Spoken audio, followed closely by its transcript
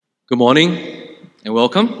Good morning and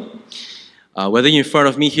welcome. Whether you're in front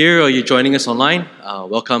of me here or you're joining us online,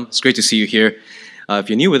 welcome. It's great to see you here. If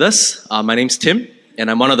you're new with us, my name's Tim, and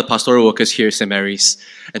I'm one of the pastoral workers here at St. Mary's.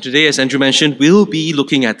 And today, as Andrew mentioned, we'll be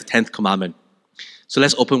looking at the 10th Commandment. So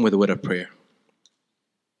let's open with a word of prayer.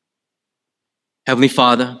 Heavenly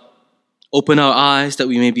Father, open our eyes that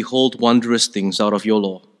we may behold wondrous things out of your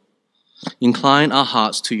law. Incline our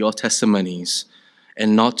hearts to your testimonies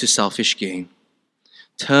and not to selfish gain.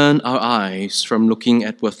 Turn our eyes from looking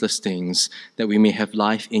at worthless things that we may have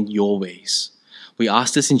life in your ways. We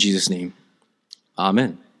ask this in Jesus' name.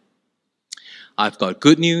 Amen. I've got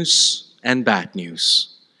good news and bad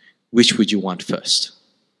news. Which would you want first?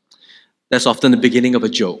 That's often the beginning of a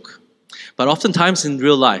joke. But oftentimes in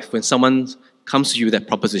real life, when someone comes to you with that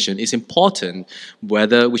proposition, it's important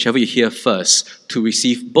whichever you hear first to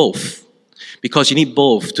receive both. Because you need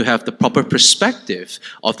both to have the proper perspective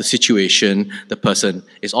of the situation the person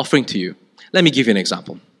is offering to you. Let me give you an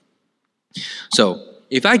example. So,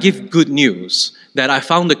 if I give good news that I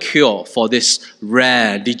found a cure for this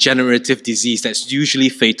rare degenerative disease that's usually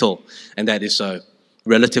fatal, and that is a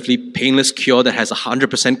relatively painless cure that has a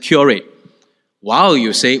 100% cure rate. Wow,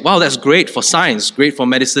 you say, wow, that's great for science, great for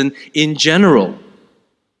medicine in general.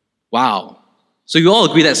 Wow. So you all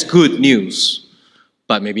agree that's good news,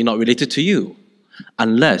 but maybe not related to you,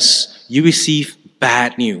 unless you receive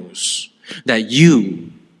bad news that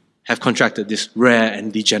you have contracted this rare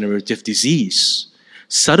and degenerative disease.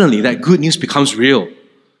 Suddenly, that good news becomes real,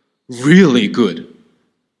 really good,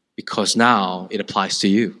 because now it applies to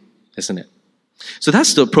you, isn't it? So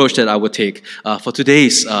that's the approach that I would take for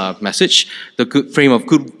today's message, the good frame of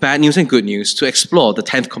bad news and good news, to explore the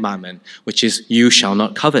 10th commandment, which is, you shall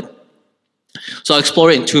not covet. So I'll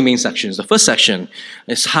explore it in two main sections. The first section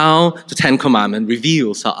is how the 10th commandment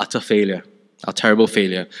reveals our utter failure, our terrible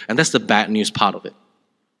failure, and that's the bad news part of it.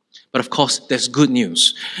 But of course, there's good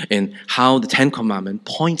news in how the 10th commandment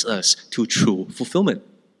points us to true fulfillment.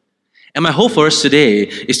 And my hope for us today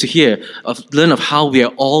is to learn of how we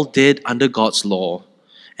are all dead under God's law,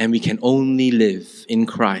 and we can only live in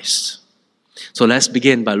Christ. So let's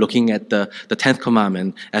begin by looking at the 10th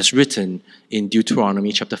commandment as written in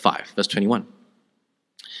Deuteronomy chapter 5, verse 21.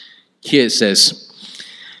 Here it says,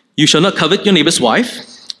 you shall not covet your neighbor's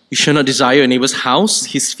wife, you shall not desire your neighbor's house,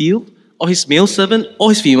 his field, or his male servant, or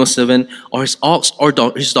his female servant, or his ox, or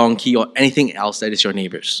his donkey, or anything else that is your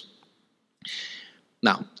neighbor's.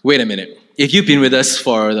 Now, wait a minute. If you've been with us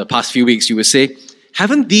for the past few weeks, you would say,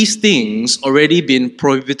 haven't these things already been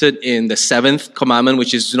prohibited in the 7th commandment,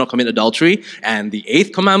 which is do not commit adultery, and the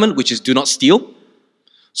 8th commandment, which is do not steal?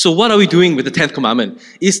 So what are we doing with the 10th commandment?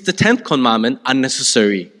 Is the 10th commandment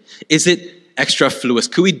unnecessary? Is it extra fluid?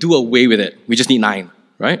 Could we do away with it? We just need 9,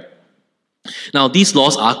 right? Now, these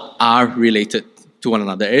laws are related to one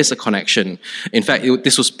another. There is a connection. In fact,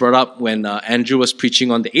 this was brought up when Andrew was preaching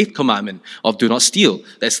on the 8th commandment of do not steal.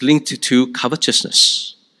 That's linked to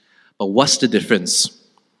covetousness. But what's the difference?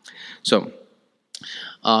 So,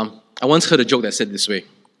 I once heard a joke that said this way.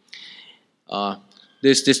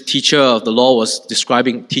 This teacher of the law was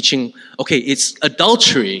teaching, okay, it's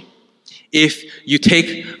adultery if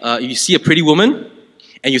you see a pretty woman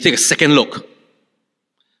and you take a second look.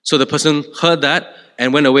 So the person heard that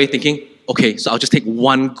and went away thinking, okay, so I'll just take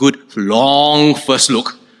one good, long first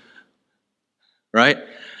look. Right?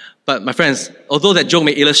 But my friends, although that joke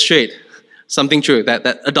may illustrate something true,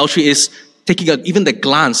 that adultery is even the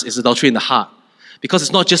glance is adultery in the heart. Because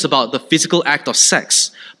it's not just about the physical act of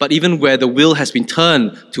sex, but even where the will has been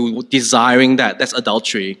turned to desiring that's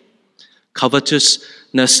adultery.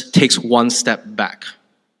 Covetousness takes one step back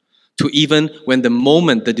to even when the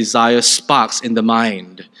moment the desire sparks in the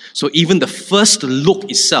mind. So even the first look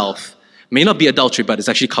itself may not be adultery, but it's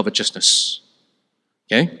actually covetousness.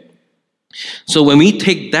 Okay? So when we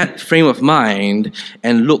take that frame of mind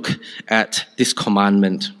and look at this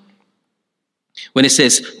commandment, when it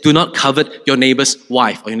says, do not covet your neighbor's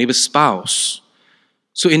wife or your neighbor's spouse.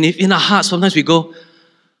 So in our hearts, sometimes we go,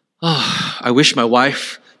 oh, I wish my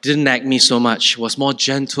wife didn't nag me so much, was more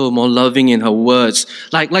gentle, more loving in her words,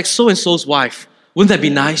 like so-and-so's wife. Wouldn't that be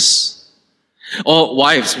nice? Or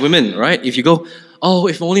wives, women, right? If you go, oh,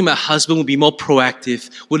 if only my husband would be more proactive,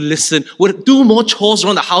 would listen, would do more chores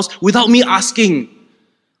around the house without me asking,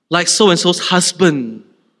 like so-and-so's husband.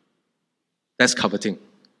 That's coveting.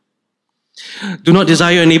 Do not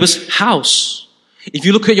desire your neighbor's house. If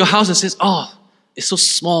you look at your house and says, oh, it's so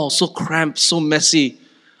small, so cramped, so messy.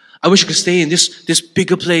 I wish I could stay in this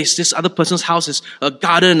bigger place. This other person's house has a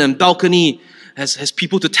garden and balcony, has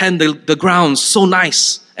people to tend the grounds, so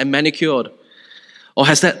nice and manicured. Or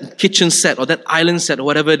has that kitchen set or that island set or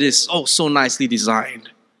whatever it is, oh, so nicely designed.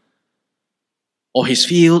 or his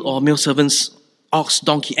field, or male servants, ox,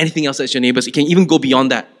 donkey, anything else that's your neighbor's. It can even go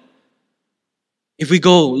beyond that. If we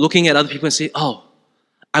go looking at other people and say, oh,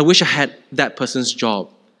 I wish I had that person's job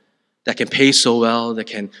that can pay so well, that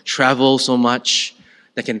can travel so much,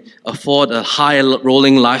 that can afford a high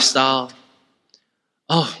rolling lifestyle.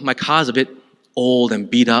 Oh, my car's a bit old and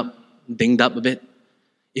beat up, dinged up a bit.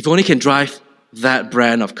 If only can drive that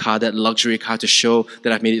brand of car, that luxury car, to show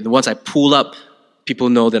that I've made it. Once I pull up, people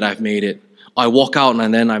know that I've made it. Or I walk out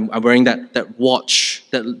and then I'm wearing that watch,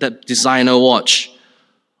 that designer watch.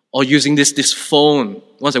 Or using this phone.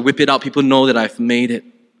 Once I whip it out, people know that I've made it.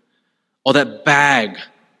 Or that bag,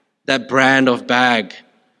 that brand of bag.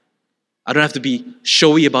 I don't have to be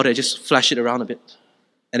showy about it. I just flash it around a bit.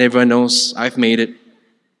 And everyone knows I've made it.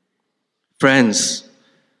 Friends,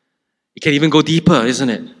 it can even go deeper, isn't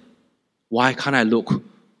it? Why can't I look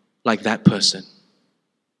like that person?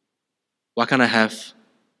 Why can't I have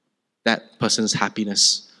that person's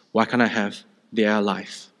happiness? Why can't I have their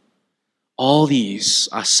life? All these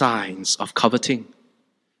are signs of coveting.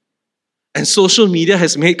 And social media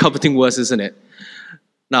has made coveting worse, isn't it?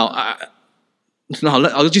 Now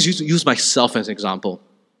I'll just use myself as an example.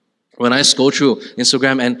 When I scroll through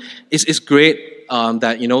Instagram, and it's great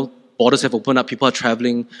that, borders have opened up, people are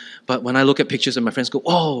traveling. But when I look at pictures and my friends go,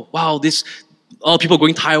 oh, wow, all people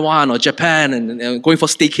going Taiwan or Japan and going for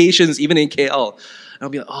staycations, even in KL. And I'll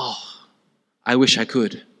be like, oh, I wish I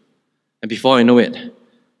could. And before I know it,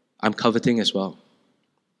 I'm coveting as well.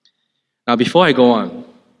 Now, before I go on,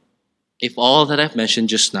 if all that I've mentioned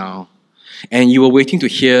just now, and you were waiting to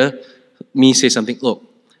hear me say something, look,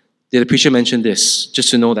 did the preacher mention this? Just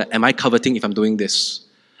to know that, am I coveting if I'm doing this?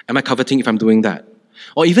 Am I coveting if I'm doing that?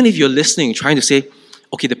 Or even if you're listening, trying to say,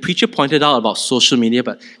 okay, the preacher pointed out about social media,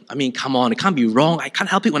 but come on, it can't be wrong. I can't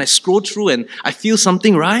help it when I scroll through and I feel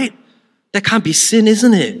something, right? That can't be sin,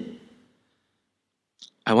 isn't it?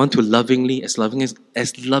 I want to as lovingly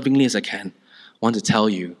as I can, want to tell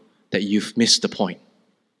you that you've missed the point.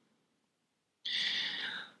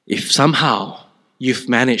 If somehow you've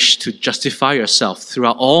managed to justify yourself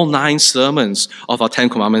throughout all 9 sermons of our 10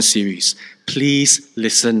 Commandments series, please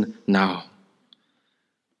listen now.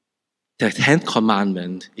 The 10th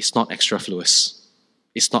commandment is not extrafluous.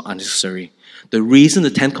 It's not unnecessary. The reason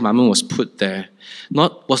the 10th commandment was put there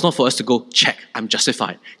was not for us to go, check, I'm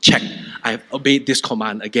justified. Check, I have obeyed this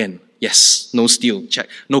command again. Yes, no steal, check.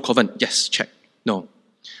 No covenant, yes, check. No.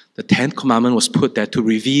 The 10th commandment was put there to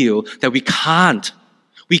reveal that we can't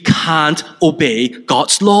obey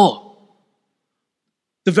God's law.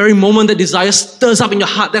 The very moment that desire stirs up in your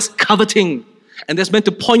heart, that's coveting. And that's meant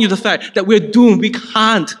to point you to the fact that we're doomed. We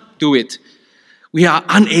can't do it. We are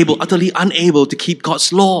utterly unable to keep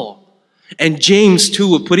God's law. And James too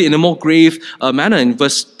will put it in a more grave manner in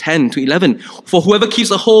verse 10 to 11. For whoever keeps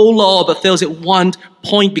the whole law but fails at one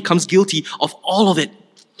point becomes guilty of all of it.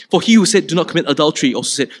 For he who said, do not commit adultery,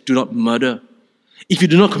 also said, do not murder. If you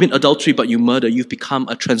do not commit adultery but you murder, you've become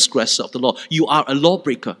a transgressor of the law. You are a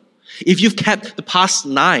lawbreaker. If you've kept the past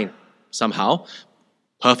 9 somehow,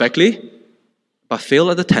 perfectly, but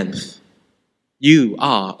fail at the 10th, you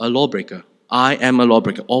are a lawbreaker. I am a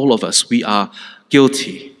lawbreaker. All of us, we are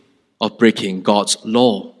guilty of breaking God's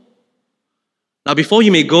law. Now, before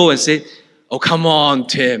you may go and say, oh, come on,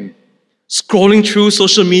 Tim. Scrolling through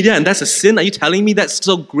social media and that's a sin? Are you telling me that's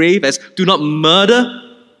so grave as do not murder?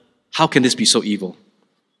 How can this be so evil?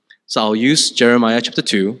 So I'll use Jeremiah chapter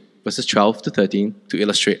 2, verses 12 to 13 to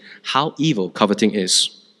illustrate how evil coveting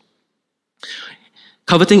is.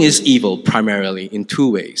 Coveting is evil primarily in 2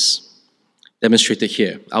 ways, demonstrated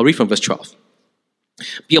here. I'll read from verse 12.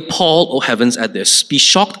 Be appalled, O heavens, at this. Be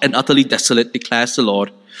shocked and utterly desolate, declares the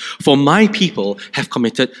Lord. For my people have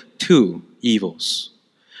committed 2 evils.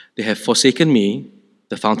 They have forsaken me,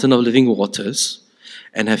 the fountain of living waters,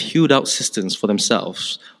 and have hewed out cisterns for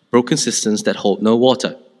themselves, broken cisterns that hold no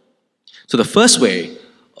water. So the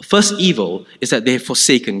first evil is that they have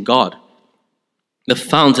forsaken God, the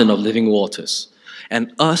fountain of living waters.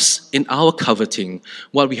 And us, in our coveting,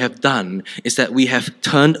 what we have done is that we have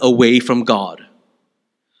turned away from God.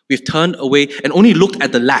 We've turned away and only looked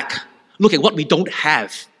at the lack. Look at what we don't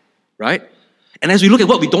have, right? And as we look at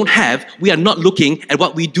what we don't have, we are not looking at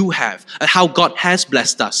what we do have, at how God has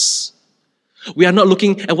blessed us. We are not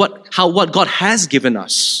looking at what God has given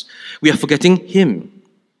us. We are forgetting Him.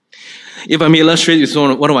 If I may illustrate with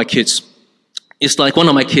one of my kids, it's like one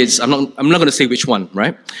of my kids, I'm not going to say which one,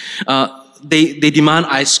 right? They demand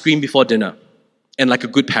ice cream before dinner. And like a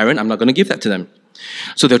good parent, I'm not going to give that to them.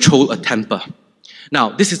 So they'll throw a temper. Now,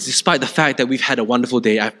 this is despite the fact that we've had a wonderful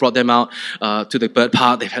day. I've brought them out to the bird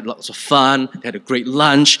park. They've had lots of fun. They had a great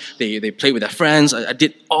lunch. They played with their friends. I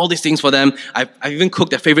did all these things for them. I've even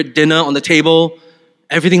cooked their favorite dinner on the table.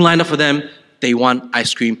 Everything lined up for them. They want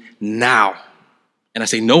ice cream now. And I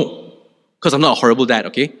say no, because I'm not a horrible dad,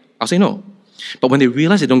 okay? I'll say no. But when they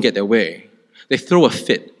realize they don't get their way, they throw a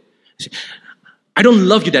fit. They say, I don't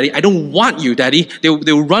love you, Daddy. I don't want you, Daddy.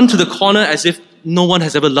 They'll run to the corner as if no one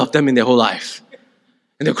has ever loved them in their whole life.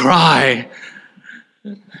 And they'll cry.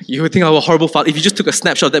 You would think I'm a horrible father. If you just took a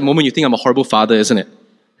snapshot of that moment, you think I'm a horrible father, isn't it?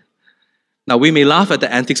 Now, we may laugh at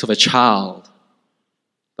the antics of a child,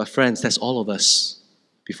 but friends, that's all of us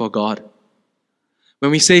before God.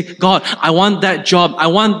 When we say, God, I want that job, I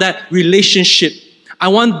want that relationship, I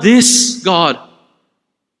want this, God.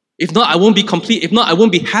 If not, I won't be complete. If not, I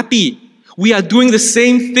won't be happy. We are doing the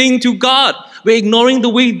same thing to God. We're ignoring the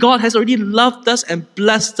way God has already loved us and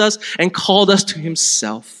blessed us and called us to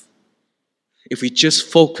Himself. If we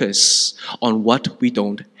just focus on what we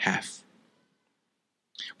don't have,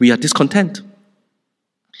 we are discontent.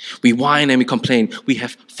 We whine and we complain. We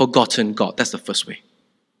have forgotten God. That's the first way.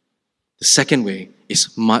 The second way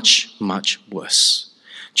is much, much worse.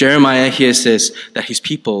 Jeremiah here says that his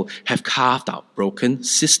people have carved out broken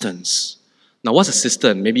cisterns. Now, what's a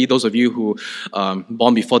cistern? Maybe those of you who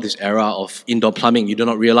born before this era of indoor plumbing, you do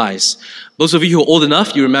not realize. Those of you who are old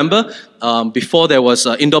enough, you remember, before there was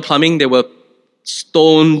indoor plumbing, there were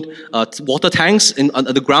stone water tanks on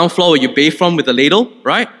the ground floor where you bathe from with a ladle,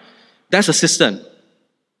 right? That's a cistern.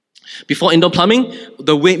 Before indoor plumbing,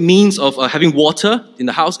 the means of having water in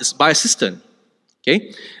the house is by a cistern.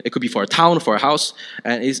 Okay? It could be for a town or for a house,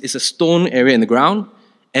 and it's a stone area in the ground,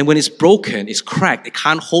 and when it's broken, it's cracked, it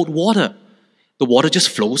can't hold water. The water just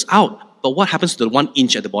flows out. But what happens to the 1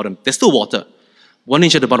 inch at the bottom? There's still water. 1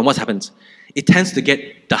 inch at the bottom, what happens? It tends to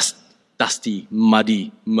get dusty,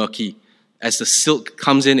 muddy, murky. As the silt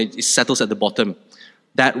comes in, it settles at the bottom.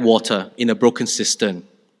 That water in a broken cistern.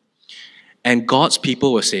 And God's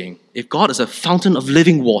people were saying, if God is a fountain of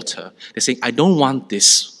living water, they're saying, I don't want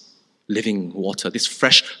this living water, this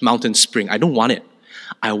fresh mountain spring. I don't want it.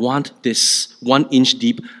 I want this 1 inch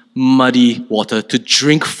deep, muddy water to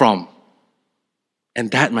drink from. And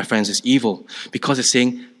that, my friends, is evil, because it's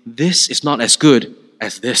saying, this is not as good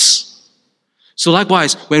as this. So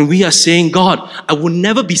likewise, when we are saying, God, I will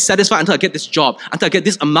never be satisfied until I get this job, until I get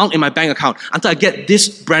this amount in my bank account, until I get this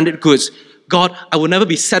branded goods. God, I will never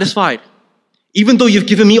be satisfied. Even though you've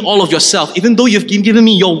given me all of yourself, even though you've given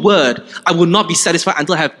me your word, I will not be satisfied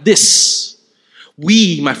until I have this.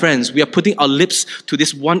 We, my friends, we are putting our lips to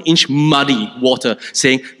this 1 inch muddy water,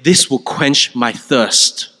 saying, this will quench my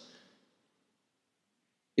thirst.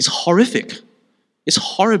 It's horrific. It's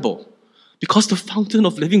horrible. Because the fountain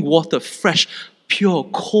of living water, fresh, pure,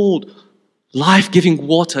 cold, life-giving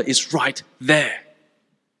water is right there.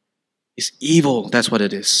 It's evil. That's what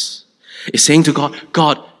it is. It's saying to God,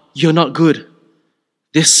 God, you're not good.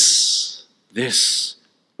 This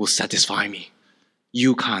will satisfy me.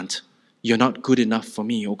 You can't. You're not good enough for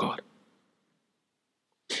me, oh God.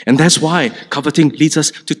 And that's why coveting leads us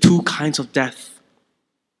to two kinds of death,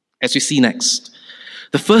 as we see next.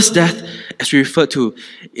 The first death, as we refer to,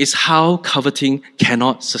 is how coveting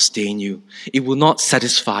cannot sustain you. It will not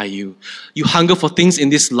satisfy you. You hunger for things in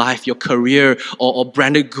this life, your career or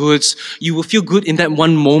branded goods. You will feel good in that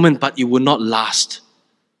one moment, but it will not last.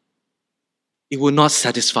 It will not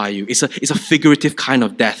satisfy you. It's a figurative kind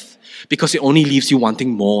of death because it only leaves you wanting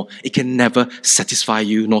more. It can never satisfy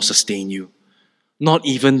you nor sustain you. Not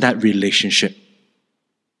even that relationship.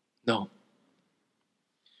 No.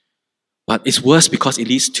 But it's worse because it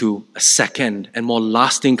leads to a second and more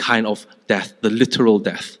lasting kind of death, the literal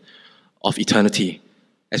death of eternity,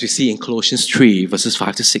 as we see in Colossians 3, verses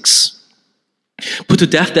 5 to 6. Put to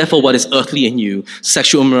death, therefore, what is earthly in you,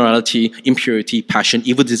 sexual immorality, impurity, passion,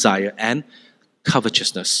 evil desire, and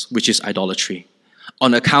covetousness, which is idolatry.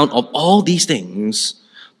 On account of all these things,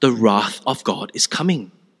 the wrath of God is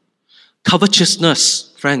coming.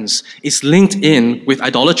 Covetousness, friends, is linked in with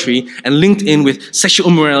idolatry and linked in with sexual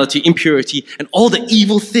immorality, impurity, and all the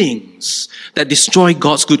evil things that destroy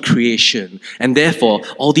God's good creation. And therefore,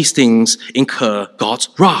 all these things incur God's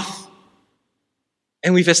wrath.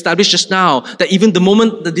 And we've established just now that even the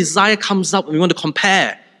moment the desire comes up and we want to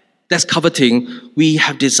compare, that's coveting. We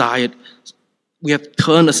have desired, we have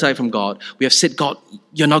turned aside from God. We have said, God,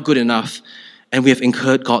 you're not good enough. And we have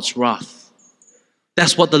incurred God's wrath.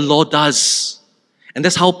 That's what the law does. And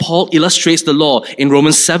that's how Paul illustrates the law in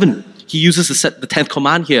Romans 7. He uses the 10th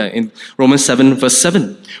command here in Romans 7, verse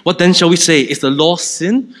 7. What then shall we say? Is the law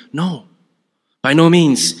sin? No. By no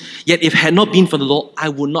means. Yet if it had not been for the law, I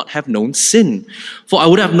would not have known sin. For I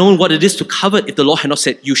would have known what it is to covet if the law had not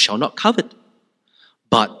said, you shall not covet.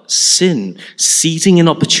 But sin, seizing an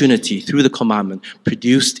opportunity through the commandment,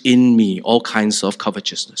 produced in me all kinds of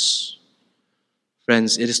covetousness.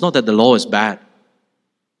 Friends, it is not that the law is bad,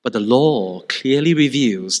 but the law clearly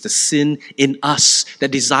reveals the sin in us that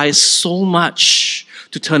desires so much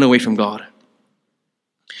to turn away from God.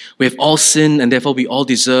 We have all sinned and therefore we all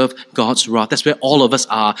deserve God's wrath. That's where all of us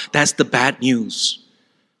are. That's the bad news.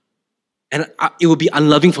 And it would be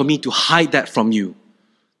unloving for me to hide that from you.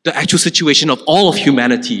 The actual situation of all of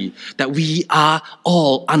humanity, that we are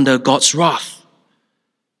all under God's wrath.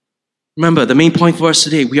 Remember, the main point for us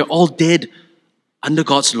today, we are all dead under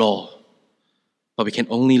God's law, but we can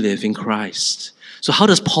only live in Christ. So how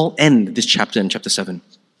does Paul end this chapter in chapter 7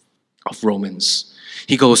 of Romans?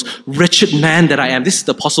 He goes, wretched man that I am. This is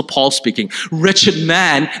the Apostle Paul speaking. Wretched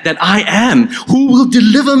man that I am. Who will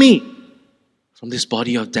deliver me from this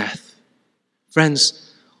body of death?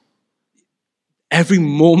 Friends, every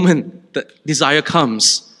moment that desire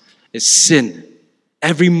comes is sin.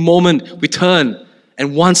 Every moment we turn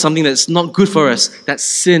and want something that's not good for us, that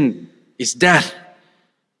sin is death.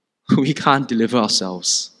 We can't deliver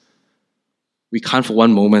ourselves. We can't for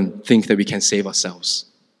one moment think that we can save ourselves.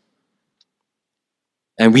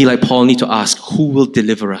 And we, like Paul, need to ask, who will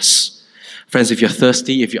deliver us? Friends, if you're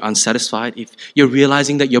thirsty, if you're unsatisfied, if you're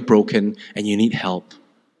realizing that you're broken and you need help,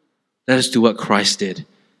 let us do what Christ did.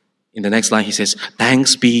 In the next line, he says,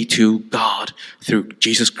 thanks be to God through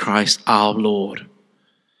Jesus Christ our Lord.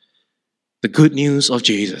 The good news of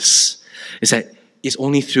Jesus is that it's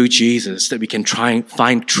only through Jesus that we can try and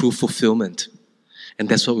find true fulfillment. And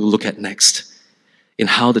that's what we'll look at next, in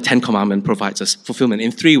how the Ten Commandments provides us fulfillment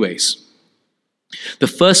in 3 ways. The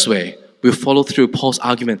first way, we'll follow through Paul's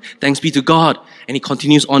argument, thanks be to God, and he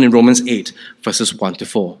continues on in Romans 8, verses 1 to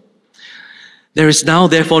 4. There is now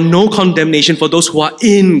therefore no condemnation for those who are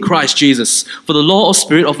in Christ Jesus. For the law of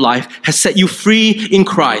Spirit of life has set you free in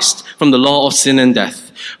Christ from the law of sin and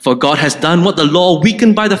death. For God has done what the law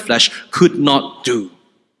weakened by the flesh could not do.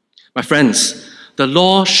 My friends, the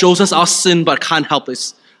law shows us our sin but can't help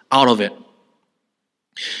us out of it.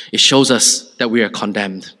 It shows us that we are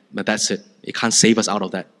condemned, but that's it. It can't save us out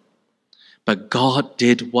of that. But God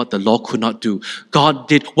did what the law could not do. God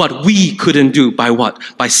did what we couldn't do. By what?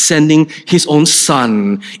 By sending His own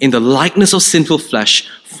Son in the likeness of sinful flesh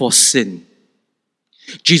for sin.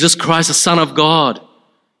 Jesus Christ, the Son of God,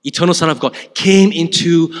 eternal Son of God, came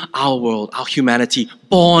into our world, our humanity,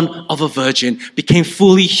 born of a virgin, became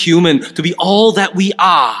fully human to be all that we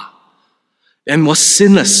are, and was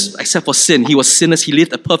sinless, except for sin. He was sinless. He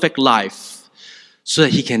lived a perfect life so that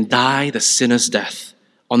He can die the sinner's death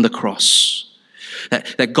on the cross.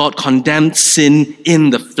 That God condemned sin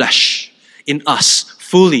in the flesh, in us,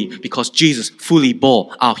 fully, because Jesus fully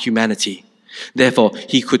bore our humanity. Therefore,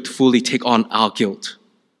 He could fully take on our guilt.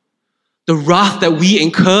 The wrath that we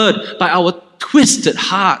incurred by our twisted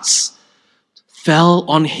hearts fell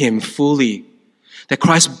on Him fully. That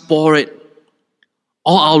Christ bore it.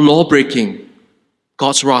 All our law-breaking,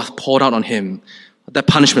 God's wrath poured out on Him. That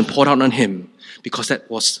punishment poured out on Him because that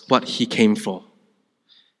was what He came for.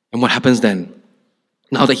 And what happens then?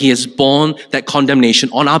 Now that He has borne that condemnation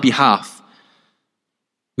on our behalf,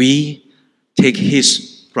 we take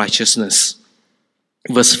His righteousness.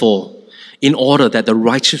 Verse 4, in order that the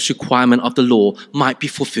righteous requirement of the law might be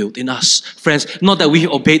fulfilled in us. Friends, not that we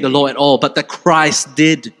obeyed the law at all, but that Christ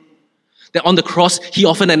did. That on the cross, He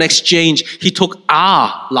offered an exchange. He took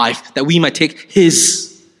our life that we might take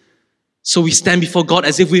His. So we stand before God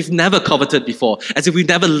as if we've never coveted before, as if we've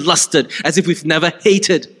never lusted, as if we've never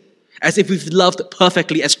hated, as if we've loved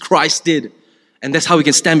perfectly as Christ did. And that's how we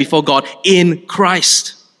can stand before God in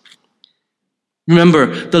Christ. Remember,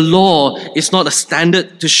 the law is not a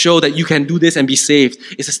standard to show that you can do this and be saved.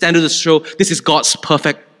 It's a standard to show this is God's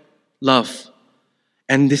perfect love.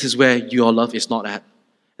 And this is where your love is not at.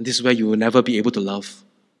 And this is where you will never be able to love.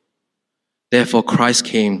 Therefore, Christ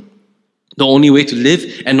came. The only way to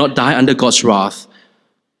live and not die under God's wrath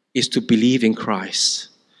is to believe in Christ.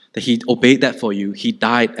 That He obeyed that for you. He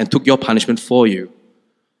died and took your punishment for you.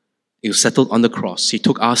 It was settled on the cross. He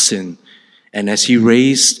took our sin. And as He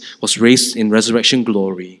was raised in resurrection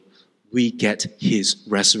glory, we get His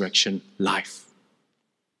resurrection life.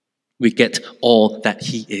 We get all that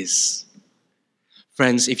He is.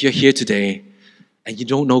 Friends, if you're here today and you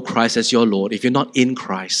don't know Christ as your Lord, if you're not in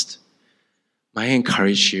Christ, may I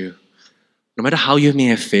encourage you, no matter how you may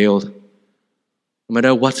have failed, no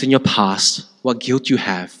matter what's in your past, what guilt you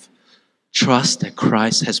have, trust that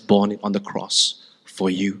Christ has borne it on the cross for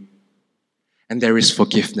you. And there is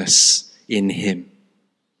forgiveness in Him,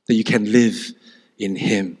 that you can live in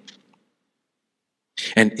Him.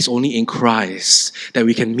 And it's only in Christ that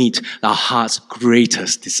we can meet our heart's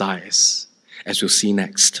greatest desires, as we'll see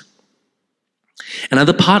next.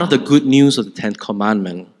 Another part of the good news of the 10th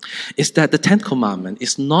commandment is that the 10th commandment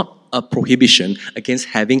is not a prohibition against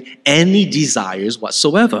having any desires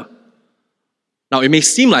whatsoever. Now, it may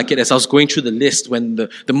seem like it as I was going through the list when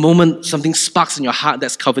the moment something sparks in your heart,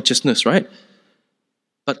 that's covetousness, right?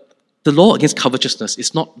 But the law against covetousness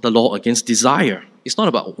is not the law against desire. It's not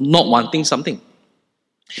about not wanting something.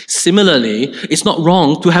 Similarly, it's not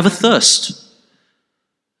wrong to have a thirst.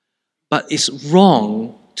 But it's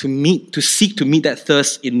wrong to seek to meet that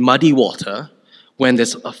thirst in muddy water when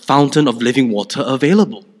there's a fountain of living water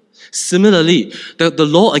available. Similarly, the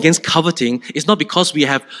law against coveting is not because we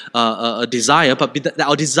have a desire, but that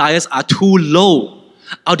our desires are too low.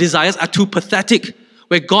 Our desires are too pathetic,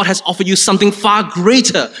 where God has offered you something far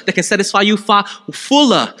greater that can satisfy you far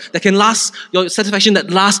fuller, that can last, your satisfaction that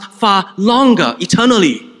lasts far longer,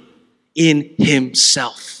 eternally, in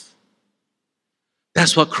Himself.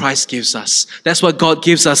 That's what Christ gives us. That's what God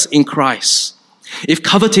gives us in Christ. If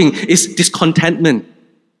coveting is discontentment,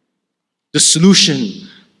 the solution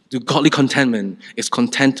to godly contentment is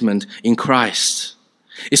contentment in Christ.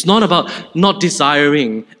 It's not about not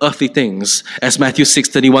desiring earthly things, as Matthew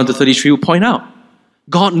 6:31-33 will point out.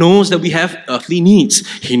 God knows that we have earthly needs.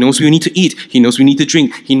 He knows we need to eat. He knows we need to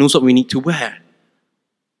drink. He knows what we need to wear.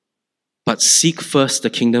 But seek first the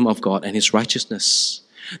kingdom of God and His righteousness.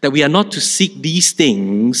 That we are not to seek these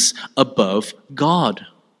things above God.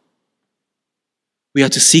 We are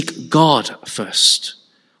to seek God first.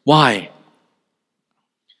 Why?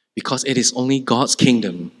 Because it is only God's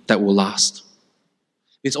kingdom that will last.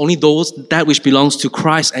 It's only that which belongs to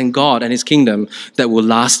Christ and God and His kingdom that will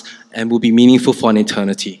last and will be meaningful for an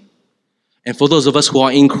eternity. And for those of us who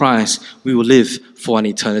are in Christ, we will live for an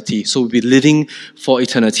eternity. So we'll be living for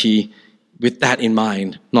eternity with that in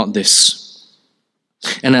mind, not this.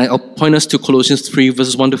 And I'll point us to Colossians 3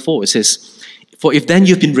 verses 1-4. It says, "For if then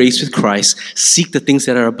you've been raised with Christ, seek the things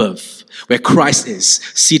that are above, where Christ is,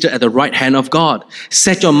 seated at the right hand of God.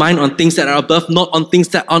 Set your mind on things that are above, not on things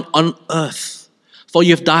that are on earth. For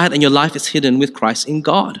you have died and your life is hidden with Christ in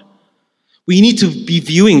God." We need to be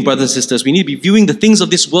viewing, brothers and sisters, we need to be viewing the things of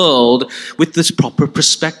this world with this proper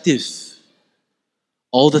perspective.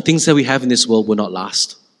 All the things that we have in this world will not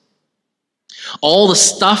last. All the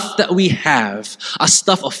stuff that we have are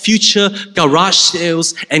stuff of future garage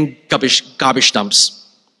sales and garbage dumps.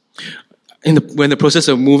 We're in the process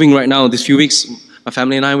of moving right now, these few weeks, my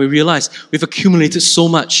family and I, we realize we've accumulated so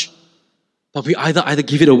much, but we either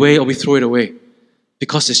give it away or we throw it away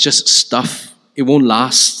because it's just stuff. It won't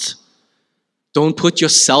last. Don't put your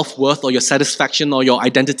self-worth or your satisfaction or your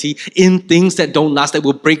identity in things that don't last, that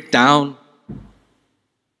will break down.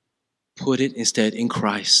 Put it instead in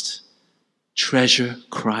Christ. Treasure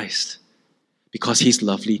Christ because He's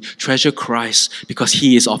lovely. Treasure Christ because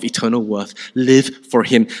He is of eternal worth. Live for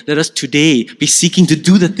Him. Let us today be seeking to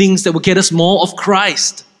do the things that will get us more of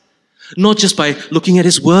Christ. Not just by looking at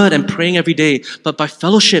His Word and praying every day, but by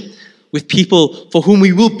fellowship with people for whom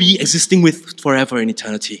we will be existing with forever in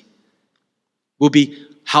eternity. We'll be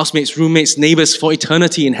housemates, roommates, neighbors for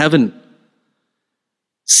eternity in heaven.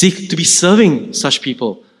 Seek to be serving such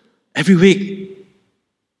people every week.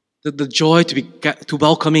 The joy to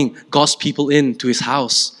welcoming God's people into His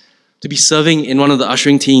house, to be serving in one of the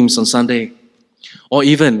ushering teams on Sunday, or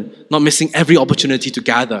even not missing every opportunity to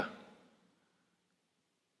gather.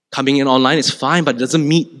 Coming in online is fine, but it doesn't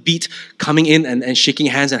beat coming in and shaking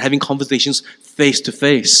hands and having conversations face to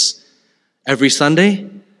face every Sunday,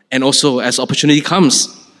 and also as opportunity comes.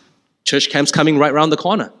 Church camp's coming right around the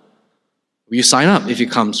corner. Will you sign up if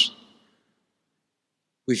it comes?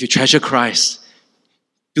 If you treasure Christ,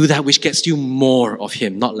 do that which gets you more of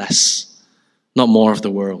Him, not less, not more of the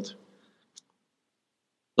world.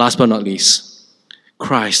 Last but not least,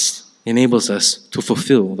 Christ enables us to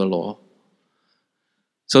fulfill the law.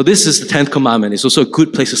 So this is the 10th commandment. It's also a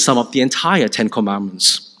good place to sum up the entire 10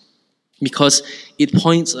 commandments because it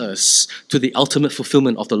points us to the ultimate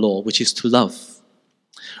fulfillment of the law, which is to love.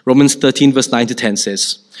 Romans 13 verse 9-10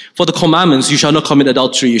 says, "For the commandments, you shall not commit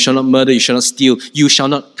adultery, you shall not murder, you shall not steal, you shall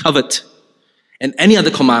not covet, and any other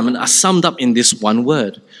commandment are summed up in this one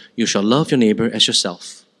word: you shall love your neighbor as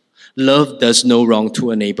yourself. Love does no wrong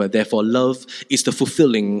to a neighbor, therefore love is the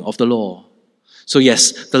fulfilling of the law." So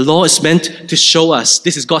yes, the law is meant to show us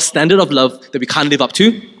this is God's standard of love that we can't live up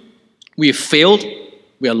to. We have failed,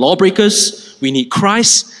 we are lawbreakers, we need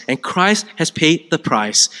Christ, and Christ has paid the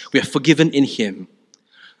price. We are forgiven in Him.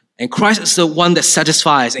 And Christ is the one that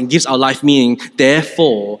satisfies and gives our life meaning.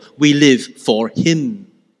 Therefore, we live for Him.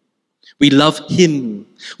 We love Him.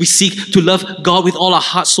 We seek to love God with all our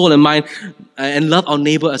heart, soul, and mind, and love our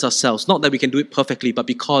neighbor as ourselves. Not that we can do it perfectly, but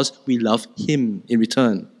because we love Him in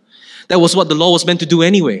return. That was what the law was meant to do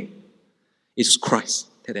anyway. It's Christ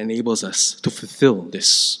that enables us to fulfill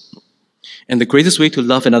this. And the greatest way to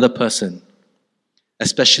love another person,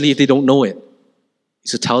 especially if they don't know it,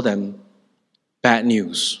 is to tell them bad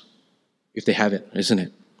news, if they have it, isn't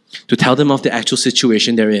it? To tell them of the actual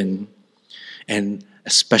situation they're in, and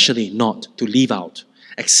especially not to leave out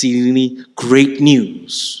exceedingly great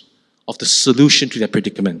news of the solution to their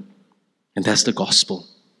predicament. And that's the gospel.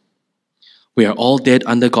 We are all dead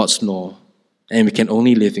under God's law, and we can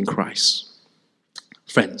only live in Christ.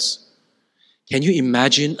 Friends, can you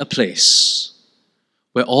imagine a place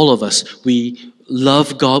where all of us, we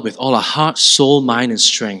love God with all our heart, soul, mind, and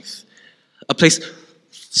strength? A place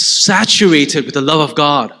saturated with the love of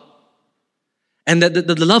God. And that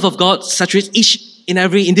the love of God saturates each and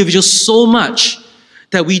every individual so much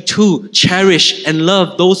that we too cherish and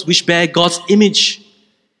love those which bear God's image,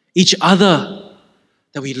 each other,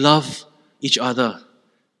 that we love each other,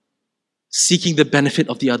 seeking the benefit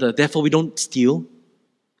of the other. Therefore, we don't steal,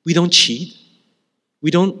 we don't cheat,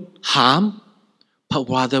 we don't harm, but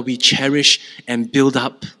rather we cherish and build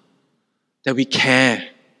up, that we care.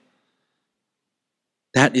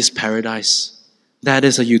 That is paradise. That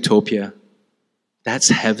is a utopia. That's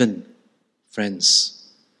heaven,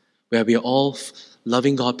 friends, where we are all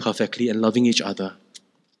loving God perfectly and loving each other.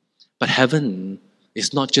 But heaven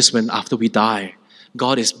is not just when after we die.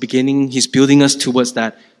 God is He's building us towards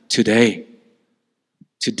that today.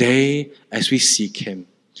 Today, as we seek Him,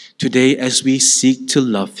 today, as we seek to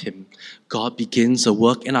love Him, God begins a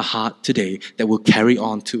work in our heart today that will carry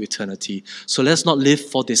on to eternity. So let's not live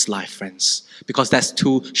for this life, friends, because that's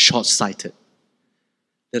too short-sighted.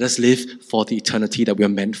 Let us live for the eternity that we are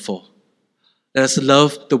meant for. Let us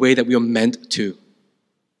love the way that we are meant to.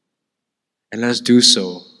 And let us do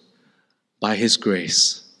so by His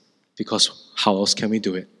grace, because how else can we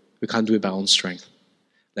do it? We can't do it by our own strength.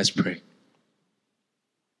 Let's pray.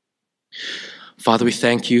 Father, we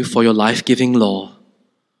thank You for Your life-giving law,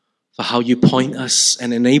 for how You point us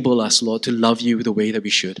and enable us, Lord, to love You the way that we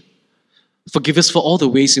should. Forgive us for all the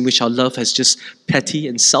ways in which our love has just petty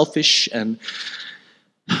and selfish and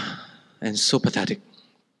so pathetic.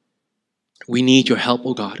 We need Your help,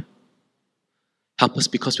 oh God. Help us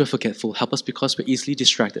because we're forgetful. Help us because we're easily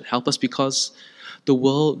distracted. Help us because the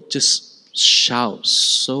world just shouts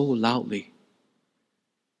so loudly.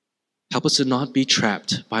 Help us to not be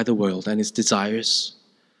trapped by the world and its desires,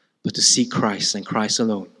 but to seek Christ and Christ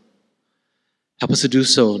alone. Help us to do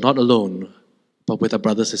so not alone, but with our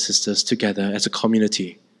brothers and sisters together as a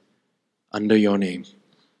community under Your name.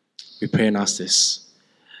 We pray and ask this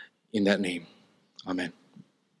in that name. Amen.